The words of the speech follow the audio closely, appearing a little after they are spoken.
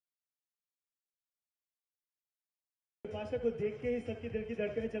भाषा को देख के ही सबके दिल की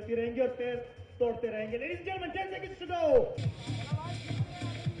धड़कनें चलती रहेंगी और पैर तोड़ते रहेंगे. Ladies and gentlemen, 10 seconds to go.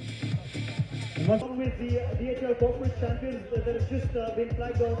 Along with the DHL corporate champions that have just been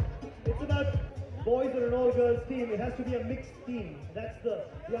flagged off, it's about boys or an all-girls team. It has to be a mixed team. That's the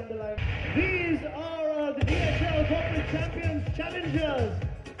underline. These are the DHL corporate champions challengers.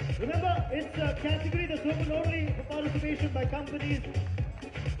 Remember, it's a category that's open only for participation by companies.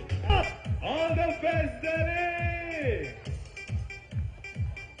 Up! All the best, Delhi!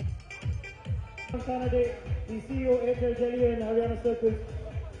 Saturday, the CEO Airtel Delhi and Haryana Circus.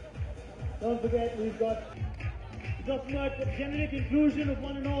 Don't forget, we've got generic inclusion of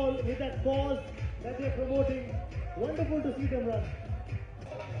one and all with that cause that they're promoting. Wonderful to see them run.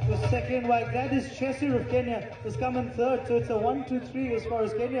 The second, while Gladys Cheshire of Kenya has come in third, so it's a 1-2-3 as far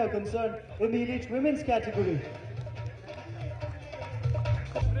as Kenya are concerned in the elite women's category.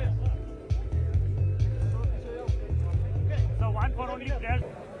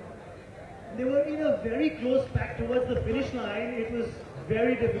 They were in a very close pack towards the finish line. It was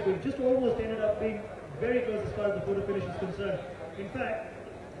very difficult. Just almost ended up being very close as far as the photo finish is concerned. In fact,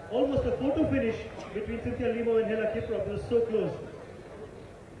 almost a photo finish between Cynthia, Limo and Hela Kiprop was so close.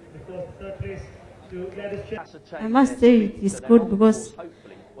 Of course, third place to Gladys Cheshire. I must say it is good because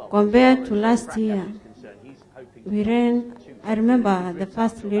compared to last year, we ran, I remember the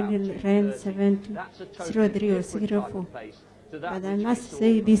first lady ran 7:03 or 04. But I must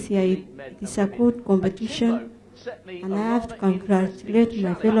say this year it is a good competition, and I have to congratulate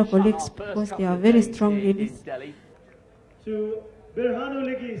my fellow colleagues because they are very strong ladies. To Birhanu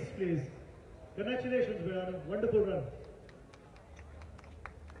Legese, please. Congratulations, Birhanu. Wonderful run.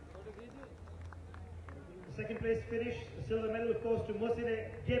 Second place finish, the silver medal of course to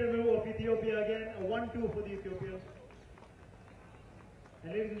Birhanu of Ethiopia again, a 1-2 for the Ethiopians.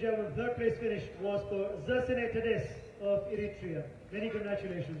 And ladies and gentlemen, third place finish was for Zersine Tades of Eritrea. Many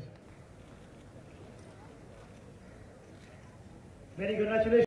congratulations. Many congratulations.